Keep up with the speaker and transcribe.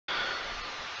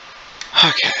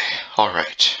Okay,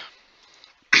 alright.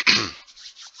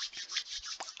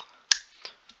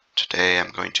 Today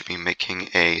I'm going to be making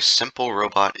a simple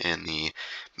robot in the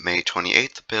May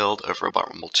 28th build of Robot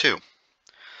Rumble 2.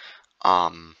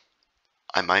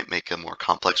 I might make a more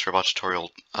complex robot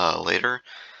tutorial later,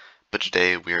 but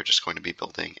today we are just going to be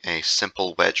building a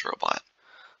simple wedge robot.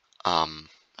 I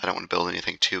don't want to build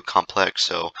anything too complex,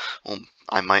 so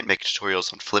I might make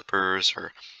tutorials on flippers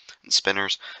or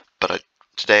spinners, but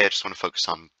today I just want to focus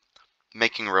on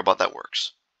making a robot that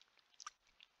works.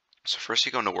 So first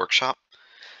you go into Workshop,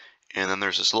 and then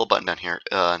there's this little button down here,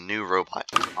 new robot,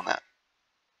 on that,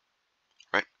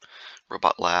 right?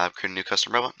 Robot Lab, create a new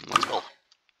custom robot, and let's build.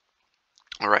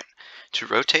 Alright, to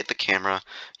rotate the camera,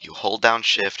 you hold down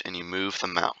Shift and you move the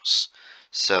mouse.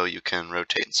 So you can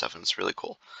rotate and stuff, and it's really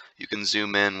cool. You can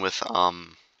zoom in with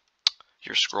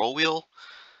your scroll wheel,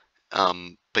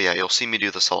 but yeah, you'll see me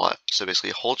do this a lot. So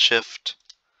basically hold Shift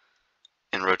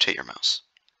and rotate your mouse,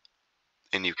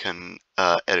 and you can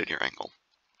edit your angle.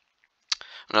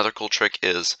 Another cool trick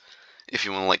is, if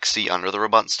you want to like see under the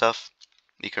robot and stuff,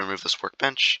 you can remove this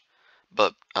workbench,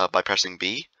 but by pressing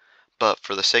B. But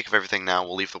for the sake of everything now,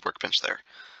 we'll leave the workbench there.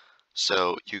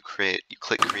 So you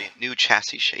click Create New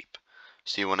Chassis Shape.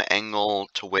 So you want to angle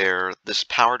to where this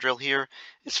power drill here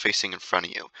is facing in front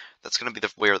of you. That's going to be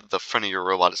where the front of your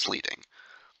robot is leading.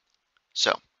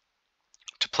 So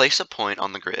to place a point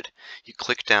on the grid, you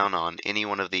click down on any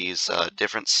one of these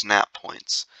different snap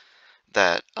points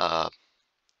that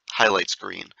highlights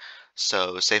green.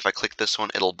 So say if I click this one,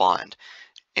 it'll bind,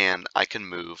 and I can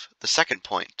move the second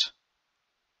point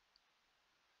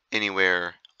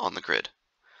anywhere on the grid.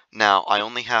 Now I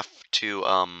only have to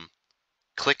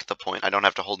click the point. I don't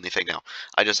have to hold anything now.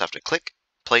 I just have to click,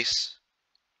 place,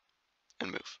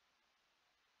 and move.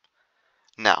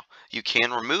 Now, you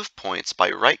can remove points by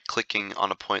right-clicking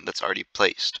on a point that's already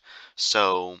placed.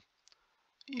 So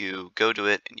you go to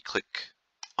it and you click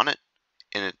on it,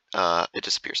 and it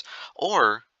disappears.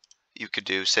 Or you could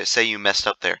do, say you messed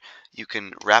up there, you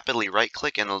can rapidly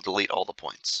right-click and it'll delete all the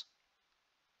points.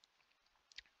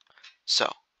 So,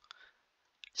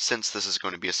 since this is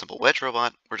going to be a simple wedge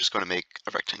robot, we're just going to make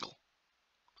a rectangle.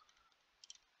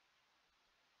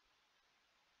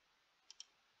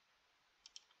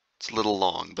 It's a little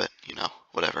long, but you know,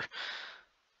 whatever.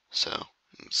 So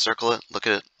circle it, look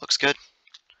at it, looks good.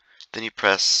 Then you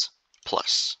press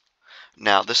plus.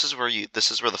 Now this is where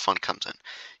the fun comes in.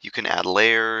 You can add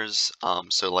layers.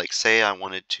 So like say I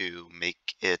wanted to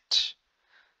make it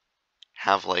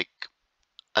have like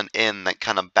an end that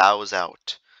kind of bows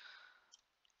out.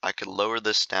 I could lower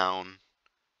this down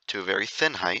to a very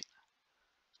thin height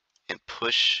and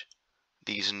push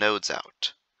these nodes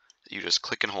out. You just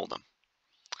click and hold them,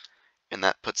 and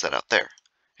that puts that out there.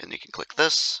 And you can click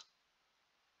this.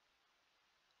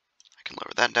 I can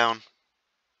lower that down.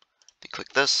 Then click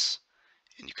this,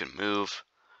 and you can move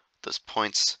those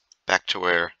points back to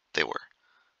where they were.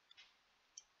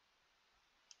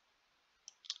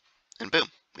 And boom,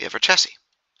 we have our chassis.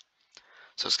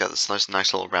 So it's got this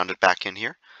nice little rounded back in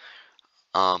here.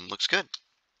 Looks good.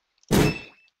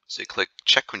 So you click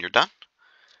check when you're done.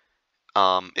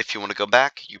 If you want to go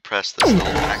back, you press this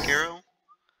little back arrow.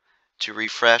 To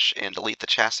refresh and delete the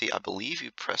chassis, I believe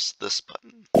you press this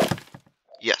button.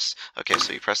 Yes. Okay,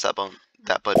 so you press that button,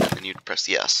 and then you press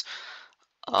yes.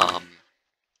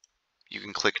 You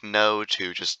can click no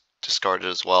to just discard it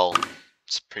as well.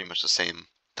 It's pretty much the same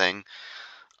thing.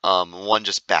 One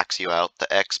just backs you out,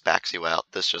 the X backs you out,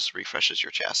 this just refreshes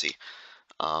your chassis,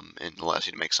 and allows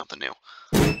you to make something new.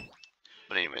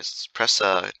 But anyways, press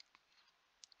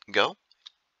go,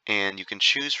 and you can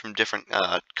choose from different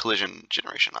collision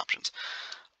generation options.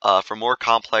 For more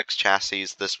complex chassis,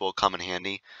 this will come in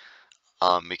handy,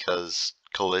 because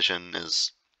collision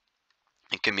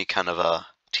it can be kind of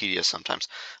tedious sometimes,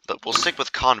 but we'll stick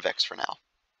with convex for now.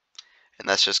 And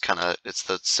that's just it's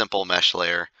the simple mesh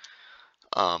layer.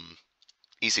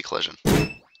 Easy collision.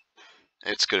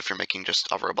 It's good if you're making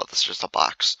just a robot that's just a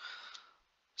box.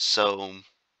 So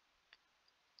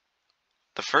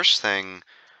the first thing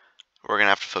we're going to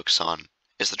have to focus on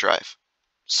is the drive.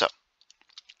 So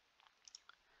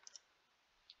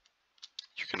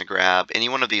you're going to grab any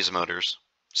one of these motors.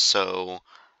 So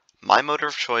my motor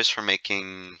of choice for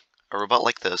making a robot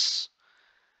like this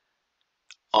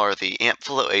are the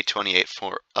Ampflow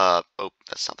A28 oh,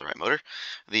 that's not the right motor.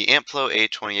 The Ampflow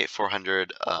A28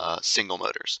 400 single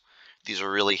motors. These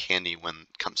are really handy when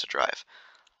it comes to drive.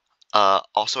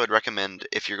 Also, I'd recommend,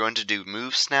 if you're going to do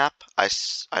move snap,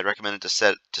 I'd recommend it to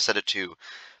set it to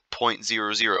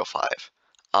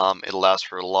 0.005. It allows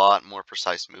for a lot more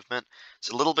precise movement. It's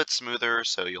a little bit smoother,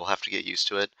 so you'll have to get used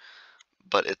to it.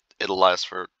 but it allows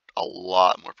for a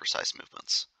lot more precise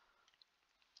movements.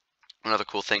 Another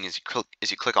cool thing is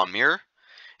you click on mirror,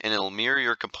 and it'll mirror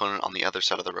your component on the other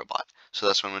side of the robot. So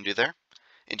that's what I'm going to do there.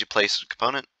 And to place a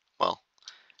component, well,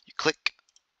 you click,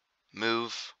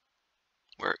 move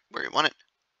where you want it,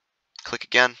 click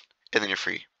again, and then you're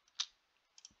free.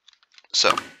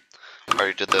 So I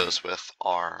already did those with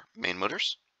our main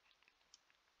motors.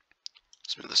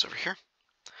 Let's move this over here.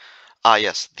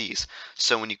 Yes, these.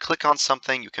 So when you click on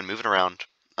something, you can move it around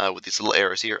with these little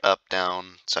arrows here, up,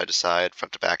 down, side to side,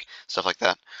 front to back, stuff like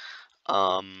that.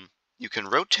 You can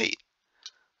rotate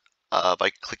by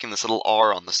clicking this little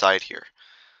R on the side here.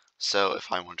 So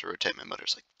if I want to rotate my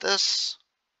motors like this,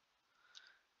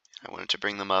 I wanted to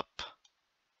bring them up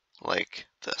like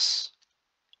this.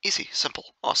 Easy,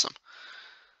 simple, awesome.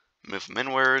 Move them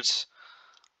inwards.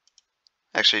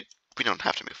 Actually, we don't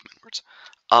have to move them inwards.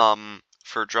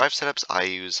 For drive setups, I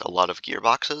use a lot of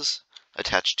gearboxes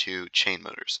attached to chain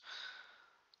motors.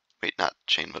 Wait, not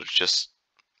chain motors, just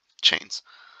chains.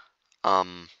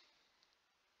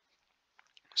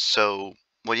 So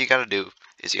what you gotta do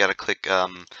is you gotta click,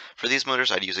 for these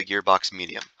motors, I'd use a gearbox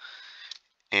medium.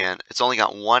 And it's only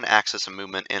got one axis of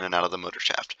movement in and out of the motor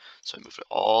shaft. So I move it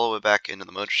all the way back into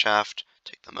the motor shaft,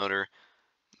 take the motor,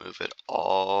 move it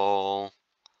all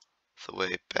the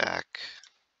way back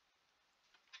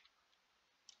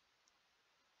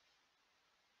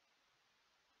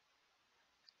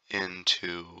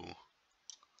into,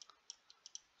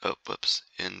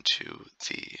 into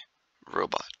the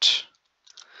robot.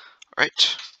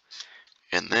 Alright,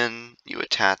 and then you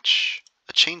attach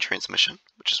a chain transmission,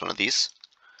 which is one of these.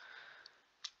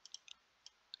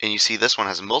 And you see this one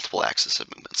has multiple axis of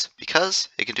movements because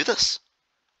it can do this.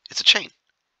 It's a chain.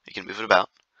 You can move it about.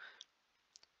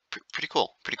 Pretty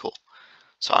cool, pretty cool.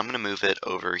 So I'm going to move it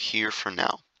over here for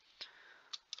now.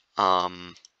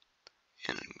 And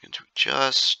I'm going to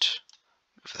just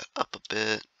move that up a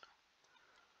bit.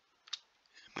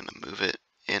 I'm going to move it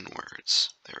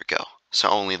inwards. There we go. So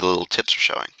only the little tips are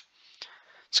showing.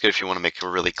 It's good if you want to make a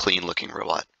really clean looking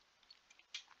robot.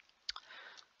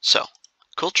 So,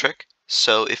 cool trick.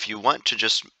 So if you want to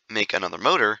just make another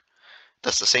motor,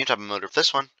 that's the same type of motor of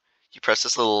this one, you press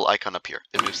this little icon up here.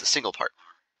 It moves the single part.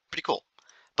 Pretty cool.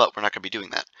 But we're not going to be doing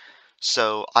that.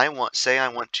 So say I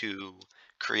want to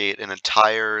create an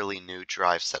entirely new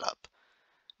drive setup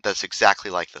that's exactly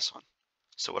like this one.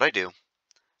 So what I do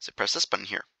is I press this button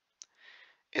here.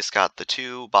 It's got the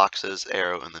two boxes,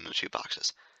 arrow, and then the two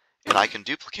boxes. And I can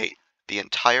duplicate the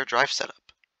entire drive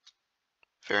setup.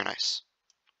 Very nice.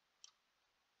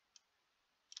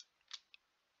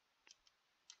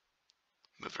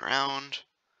 Move it around,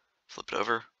 flip it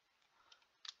over,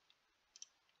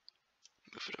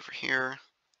 move it over here.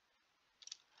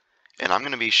 And I'm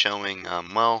going to be showing,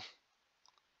 well,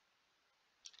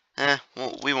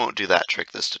 we won't do that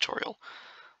trick this tutorial.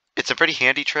 It's a pretty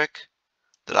handy trick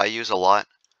that I use a lot,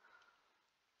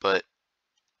 but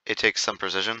it takes some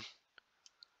precision,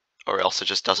 or else it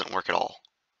just doesn't work at all.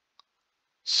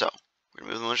 So, we're going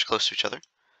to move them much closer to each other.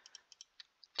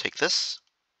 Take this,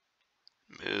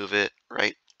 move it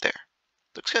right there.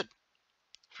 Looks good.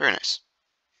 Very nice.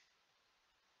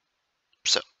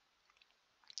 So,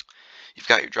 you've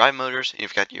got your drive motors, and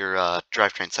you've got your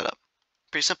drivetrain set up.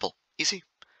 Pretty simple, easy.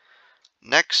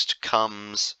 Next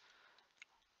comes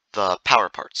the power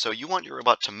part. So you want your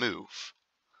robot to move.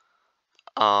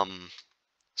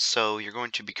 So you're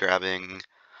going to be grabbing,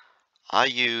 I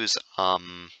use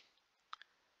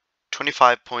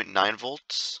 25.9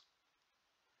 volts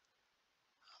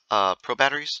Pro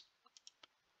batteries.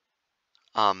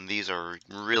 These are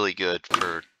really good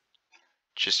for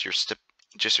just your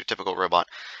typical robot,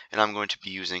 and I'm going to be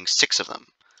using 6 of them.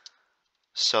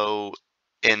 So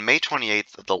in May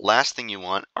 28th, the last thing you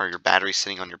want are your batteries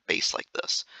sitting on your base like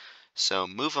this. So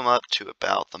move them up to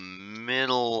about the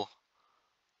middle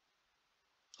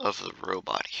of the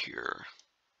robot here.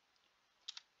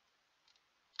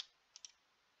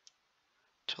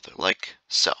 So they're like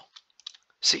so.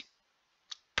 See?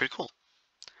 Pretty cool.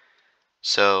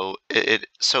 So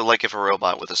so like if a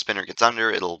robot with a spinner gets under,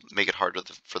 it'll make it harder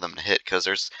for them to hit, because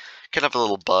there's kind of a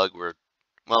little bug where,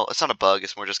 well, it's not a bug,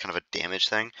 it's more just kind of a damage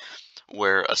thing,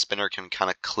 where a spinner can kind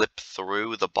of clip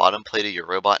through the bottom plate of your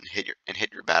robot and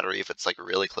hit your battery if it's like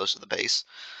really close to the base.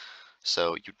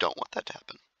 So you don't want that to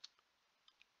happen.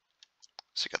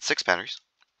 So you got 6 batteries,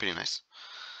 pretty nice.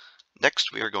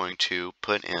 Next we are going to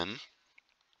put in,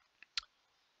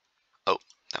 oh,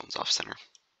 that one's off center.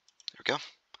 There we go.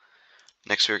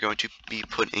 Next we are going to be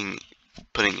putting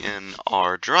in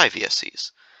our drive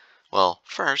ESCs. Well,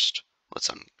 first, let's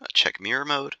check mirror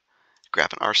mode,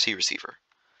 grab an RC receiver.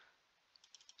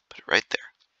 Put it right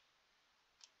there.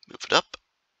 Move it up,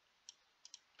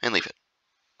 and leave it.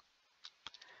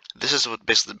 This is what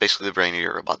basically the brain of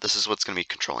your robot. This is what's going to be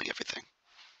controlling everything.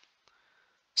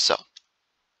 So,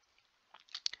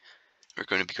 we're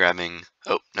going to be grabbing,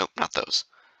 oh, nope, not those.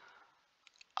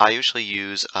 I usually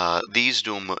use these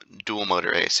dual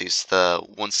motor ASCs, the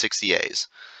 160As.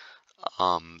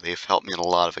 They've helped me on a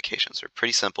lot of occasions. They're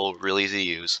pretty simple, really easy to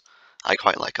use. I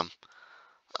quite like them.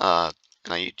 And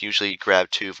I usually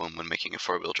grab 2 of them when making a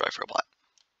 4-wheel drive robot.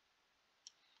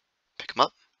 Pick them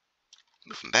up,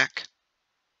 move them back,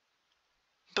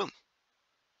 boom.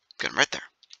 Get them right there.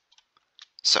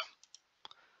 So,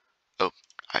 oh,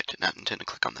 I did not intend to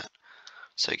click on that.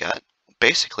 So you got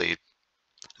basically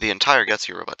the entire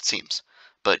Gutsy robot, it seems,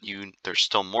 but there's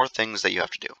still more things that you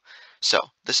have to do. So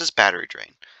this is battery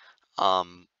drain.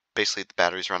 Basically the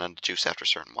batteries run out of juice after a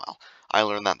certain while. I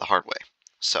learned that the hard way.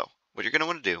 So what you're going to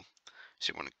want to do is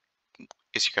you're going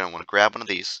to want to grab one of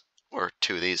these, or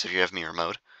 2 of these if you have mirror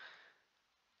mode,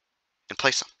 and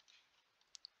place them.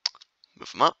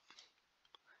 Move them up.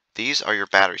 These are your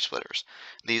battery splitters.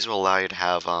 These will allow you to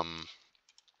have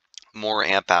more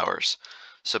amp hours.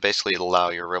 So basically it'll allow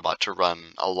your robot to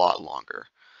run a lot longer.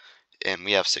 And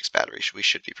we have 6 batteries. We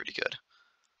should be pretty good.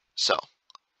 So,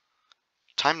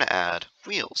 time to add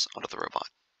wheels onto the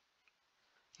robot.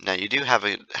 Now you do have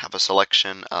a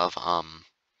selection of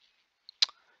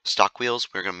stock wheels.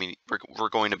 We're going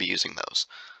to be using those.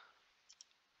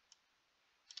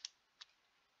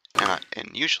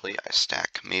 And usually I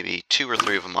stack maybe 2 or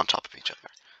 3 of them on top of each other.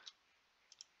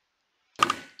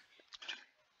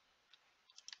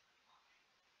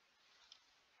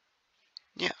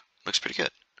 Yeah, looks pretty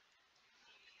good.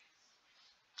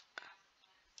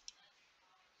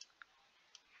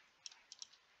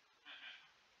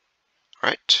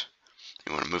 Alright,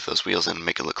 you want to move those wheels in and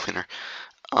make it look cleaner.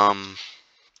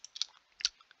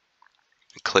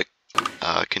 Click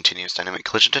Continuous Dynamic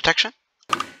Collision Detection.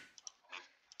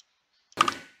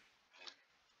 And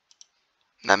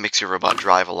that makes your robot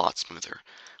drive a lot smoother.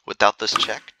 Without this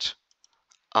checked,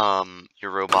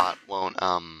 your robot won't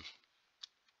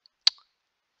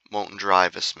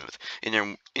drive as smooth.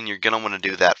 And you're gonna want to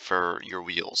do that for your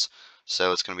wheels.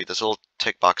 So it's gonna be this little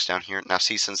tick box down here. Now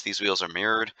see, since these wheels are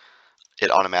mirrored, it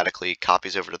automatically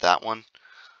copies over to that one.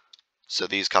 So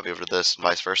these copy over to this and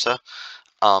vice versa.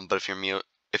 But if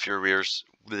your wheels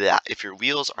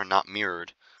are not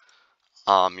mirrored,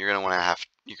 you're gonna want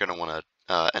to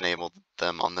enable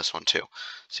them on this one too.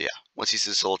 So yeah, once you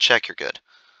see this little check, you're good.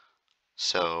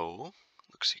 So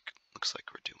looks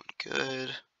like we're doing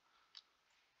good.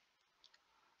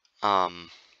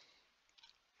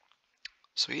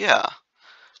 So yeah,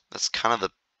 that's kind of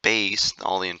the base,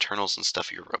 all the internals and stuff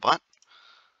of your robot.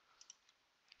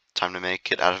 Time to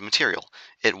make it out of material.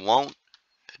 It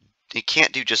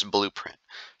can't do just blueprint.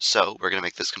 So we're gonna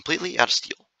make this completely out of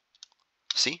steel.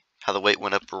 See how the weight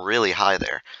went up really high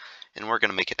there? And we're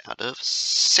gonna make it out of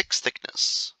 6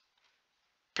 thickness.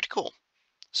 Pretty cool.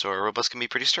 So our robots can be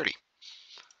pretty sturdy.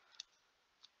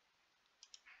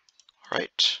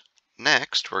 Alright,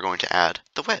 next we're going to add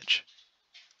the wedge.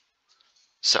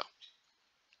 So,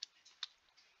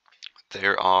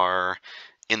 there are,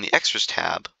 in the Extras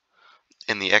tab,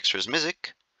 in the Extras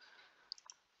music,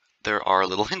 there are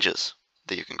little hinges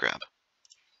that you can grab,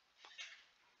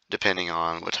 depending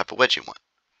on what type of wedge you want.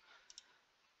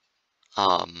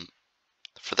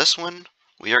 For this one,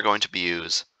 we are going to be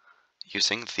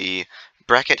using the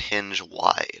bracket hinge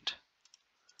wide.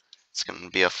 It's going to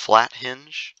be a flat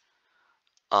hinge.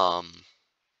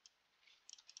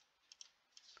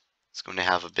 It's going to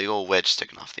have a big old wedge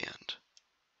sticking off the end.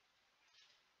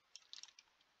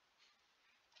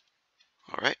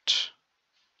 Alright,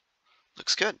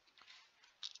 looks good.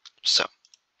 So,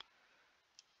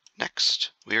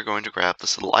 next we are going to grab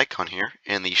this little icon here,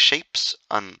 and the shapes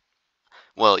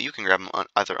well, you can grab them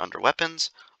either under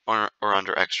weapons or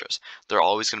under extras. They're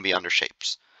always going to be under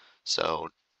shapes. So,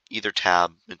 either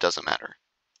tab, it doesn't matter.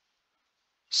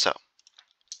 So,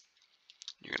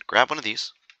 you're going to grab one of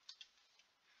these,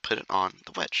 put it on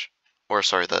the wedge, or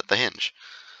sorry, the hinge.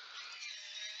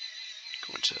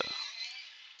 You're going to,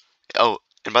 oh,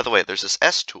 and by the way, there's this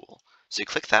S tool. So you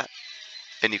click that,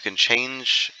 and you can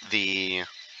change the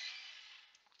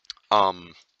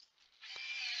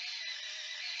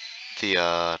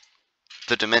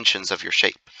dimensions of your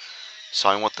shape. So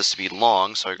I want this to be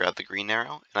long, so I grab the green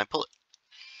arrow and I pull it.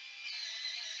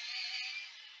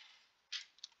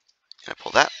 And I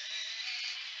pull that.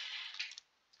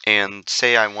 And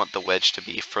say I want the wedge to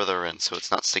be further in so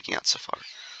it's not sticking out so far.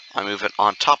 I move it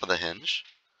on top of the hinge,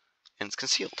 and it's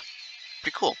concealed.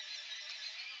 Pretty cool.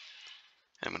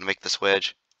 And I'm going to make this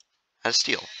wedge out of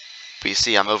steel. But you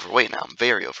see, I'm overweight now. I'm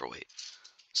very overweight.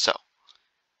 So,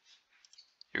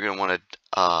 you're going to want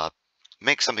to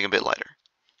make something a bit lighter.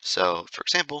 So, for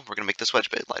example, we're going to make this wedge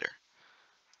a bit lighter.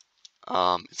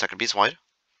 It's not going to be as wide.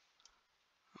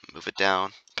 Move it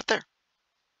down, but there.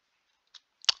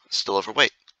 Still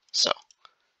overweight. So,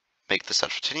 make this out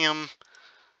of titanium.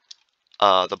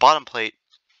 The bottom plate,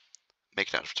 make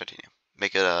it out of titanium.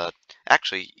 Make it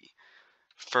actually,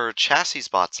 for chassis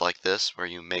bots like this, where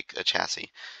you make a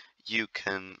chassis, you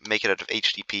can make it out of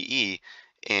HDPE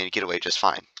and get away just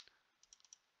fine.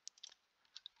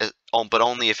 But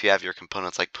only if you have your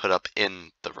components like put up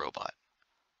in the robot.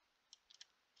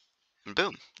 And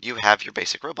boom, you have your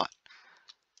basic robot.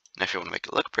 Now if you want to make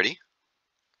it look pretty,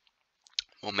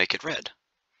 we'll make it red.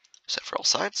 Set for all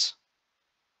sides.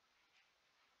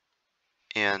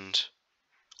 And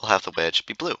we'll have the wedge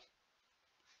be blue.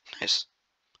 Nice.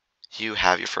 You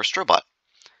have your first robot.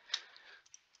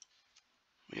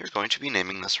 We are going to be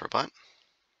naming this robot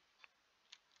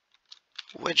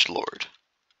Wedgelord.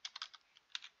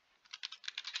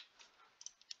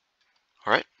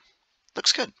 Alright,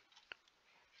 looks good.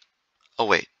 Oh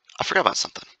wait, I forgot about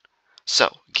something.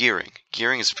 So, gearing.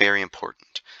 Gearing is very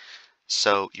important.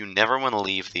 So, you never want to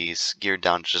leave these geared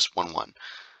down to just 1-1.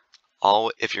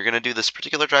 If you're going to do this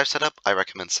particular drive setup, I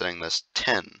recommend setting this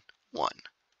 10-1. It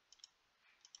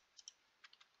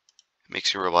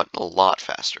makes your robot a lot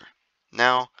faster.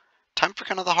 Now, time for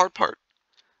kind of the hard part.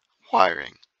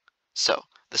 Wiring. So,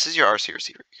 this is your RC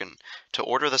receiver. To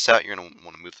order this out, you're going to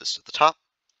want to move this to the top.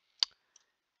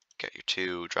 Get your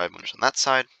 2 drive motors on that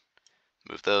side.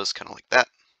 Move those kind of like that.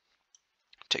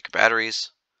 Take your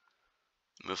batteries.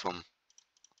 Move them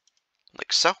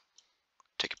like so.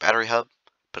 Take a battery hub.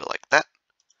 Put it like that.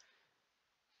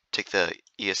 Take the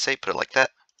ESA, put it like that.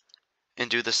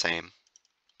 And do the same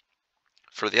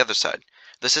for the other side.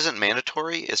 This isn't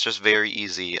mandatory. It's just very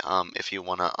easy if you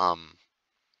want to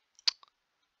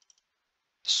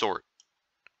sort.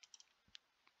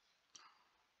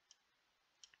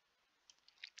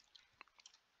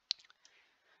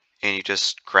 And you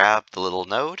just grab the little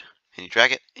node and you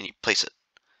drag it and you place it.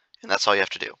 And that's all you have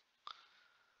to do.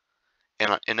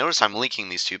 And notice I'm linking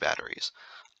these 2 batteries.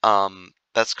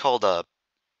 That's called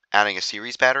adding a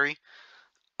series battery.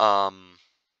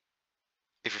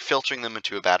 If you're filtering them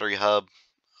into a battery hub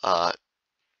and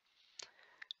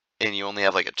you only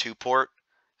have like a 2-port,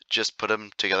 just put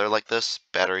them together like this,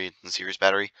 battery and series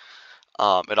battery.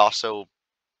 It also,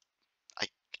 I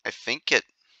think it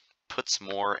puts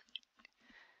more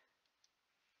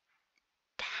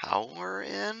power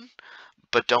in,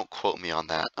 but don't quote me on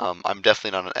that. I'm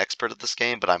definitely not an expert at this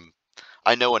game, but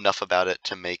I know enough about it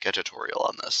to make a tutorial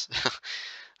on this,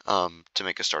 to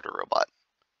make a starter robot.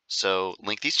 So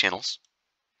link these channels.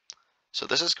 So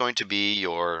this is going to be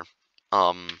your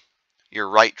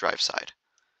right drive side,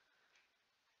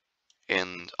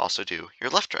 and also do your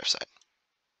left drive side.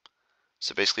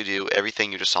 So basically do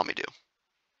everything you just saw me do.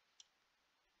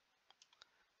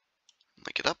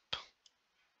 Link it up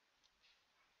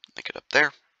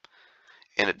there.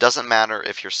 And it doesn't matter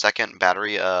if your second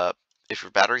battery, if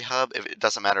your battery hub, it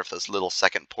doesn't matter if this little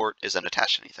second port isn't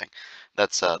attached to anything.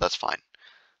 That's fine.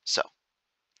 So,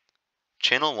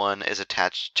 channel 1 is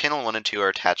attached. Channel 1 and 2 are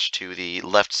attached to the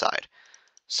left side.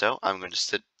 So I'm going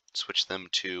to switch them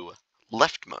to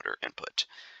left motor input,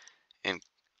 and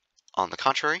on the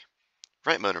contrary,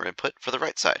 right motor input for the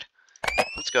right side.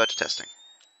 Let's go out to testing.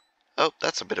 Oh,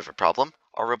 that's a bit of a problem.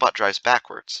 Our robot drives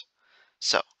backwards.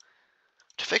 So,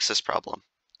 to fix this problem,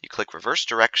 you click reverse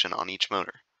direction on each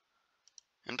motor.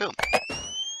 And boom,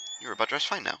 your robot drives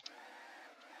fine now.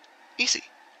 Easy.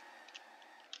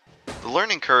 The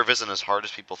learning curve isn't as hard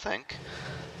as people think.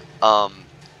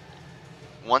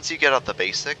 Once you get out the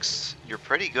basics, you're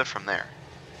pretty good from there.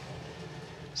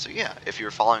 So yeah, if you're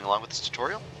following along with this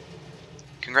tutorial,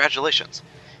 congratulations.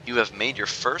 You have made your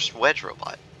first wedge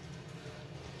robot.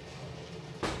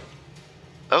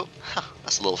 Oh,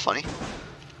 that's a little funny.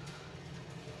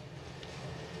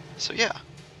 So yeah,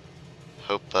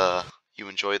 hope you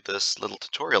enjoyed this little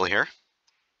tutorial here.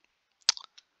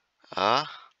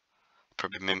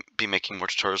 Probably be making more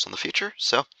tutorials in the future,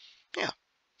 so yeah,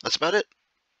 that's about it.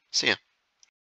 See ya.